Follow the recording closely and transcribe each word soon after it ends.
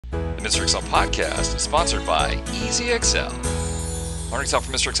The Mr. Excel podcast is sponsored by Easy Excel. Learn Excel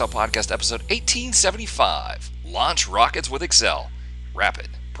from Mr. Excel podcast episode 1875. Launch rockets with Excel. Rapid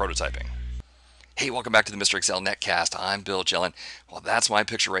prototyping. Hey, welcome back to the Mr. Excel Netcast. I'm Bill Gillen. Well, that's my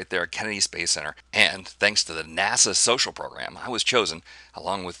picture right there at Kennedy Space Center. And thanks to the NASA social program, I was chosen,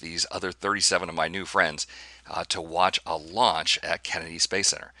 along with these other 37 of my new friends, to watch a launch at Kennedy Space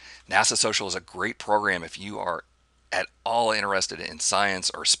Center. NASA Social is a great program if you are at all interested in science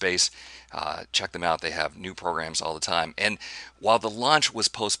or space. Check them out. They have new programs all the time. And while the launch was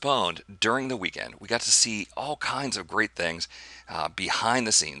postponed during the weekend, we got to see all kinds of great things behind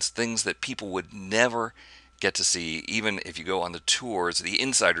the scenes, things that people would never get to see, even if you go on the tours, the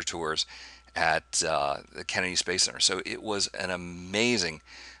insider tours at the Kennedy Space Center. So it was an amazing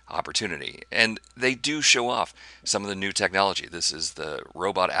opportunity, and they do show off some of the new technology. This is the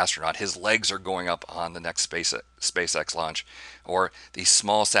robot astronaut. His legs are going up on the next SpaceX launch, or these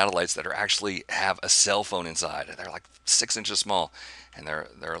small satellites that are actually have a cell phone inside. They're like 6 inches small, and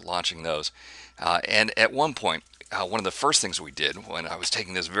they're launching those. And at one point, one of the first things we did when I was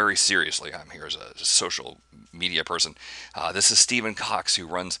taking this very seriously, I'm here as a social media person. This is Stephen Cox, who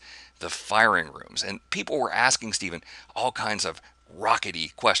runs the firing rooms, and people were asking Stephen all kinds of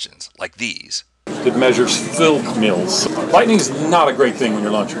rockety questions like these. It measures fill mills. Lightning's not a great thing when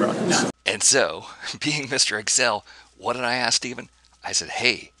you're launching rockets. And so, being Mr. Excel, what did I ask Stephen? I said,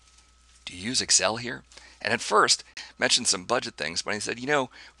 hey, do you use Excel here? And at first, mentioned some budget things, but he said, you know,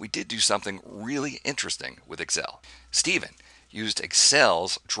 we did do something really interesting with Excel. Stephen used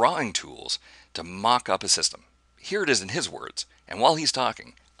Excel's drawing tools to mock up a system. Here it is in his words, and while he's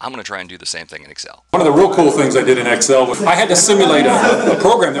talking, I'm going to try and do the same thing in Excel. One of the real cool things I did in Excel was I had to simulate a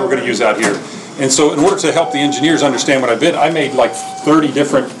program that we're going to use out here. And so in order to help the engineers understand what I did, I made like 30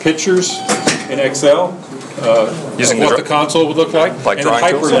 different pictures in Excel. Using what the console would look like and a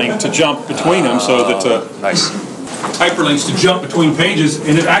hyperlink to jump between them so that nice. Hyperlinks to jump between pages,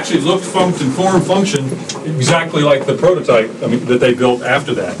 and it actually looked, functioned exactly like the prototype that they built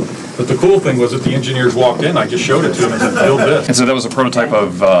after that. But the cool thing was that the engineers walked in, I just showed it to them and said, build this. And so that was a prototype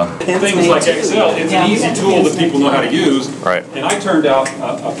of... things like Excel. It's an easy tool that people know how to use. Right. And I turned out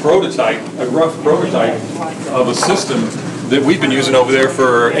a rough prototype of a system that we've been using over there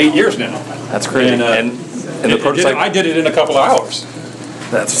for 8 years now. That's crazy. And the prototype... I did it in a couple of hours.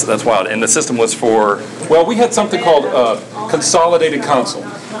 That's wild. And the system was for... Well, we had something called consolidated console.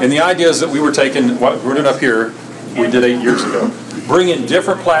 And the idea is that we were taking what we're doing up here, we did 8 years ago, bring in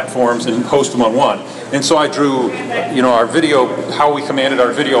different platforms and host them on one. And so I drew, our video, how we commanded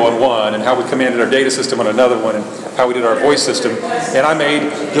our video on one, and how we commanded our data system on another one, and how we did our voice system. And I made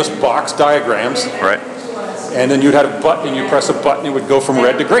just box diagrams. Right. And then you'd have a button, and you press a button, it would go from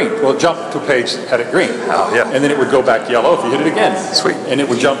red to green. Well, it jumped to a page that had it green. Oh, yeah. And then it would go back yellow if you hit it again. Sweet. And it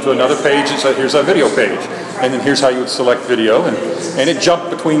would jump to another page and say, here's our video page. And then here's how you would select video. And it jumped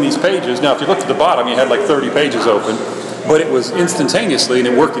between these pages. Now, if you looked at the bottom, you had like 30 pages open. But it was instantaneously, and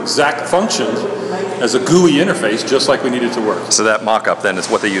it worked exact functions as a GUI interface, just like we needed to work. So that mock-up then is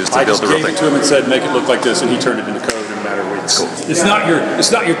what they used to build the real thing. I just gave it to him and said, make it look like this, and he turned it into code in a matter of weeks. Cool. It's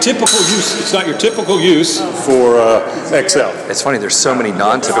not your typical use. It's not your typical use for Excel. It's funny. There's so many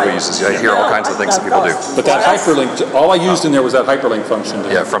non-typical uses. I hear all kinds of things that people do. But that hyperlink, all I used in there was that hyperlink function.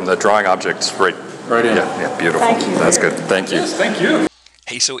 Yeah, from the drawing objects right in. Yeah, beautiful. Thank you. That's good. Thank you. Yes, thank you.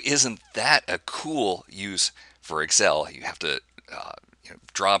 Hey, so isn't that a cool use for Excel? You have to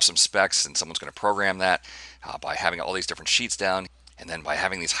draw up some specs, and someone's going to program that by having all these different sheets down, and then by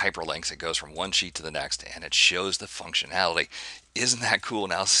having these hyperlinks, it goes from one sheet to the next, and it shows the functionality. Isn't that cool?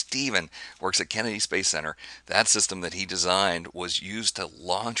 Now, Stephen works at Kennedy Space Center. That system that he designed was used to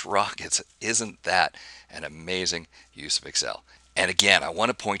launch rockets. Isn't that an amazing use of Excel? And again, I want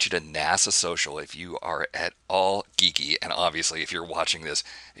to point you to NASA Social if you are at all geeky, and obviously if you're watching this,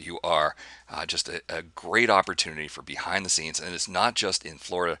 you are just a great opportunity for behind the scenes. And it's not just in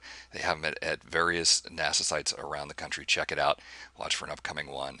Florida. They have them at various NASA sites around the country. Check it out. Watch for an upcoming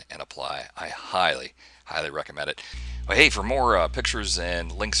one and apply. I highly recommend it. Well, hey, for more pictures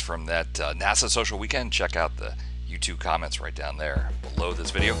and links from that NASA Social weekend, check out the YouTube comments right down there below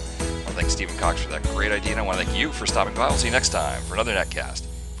this video. I want to thank Stephen Cox for that great idea, and I want to thank you for stopping by. We'll see you next time for another Netcast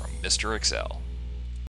from Mr. Excel.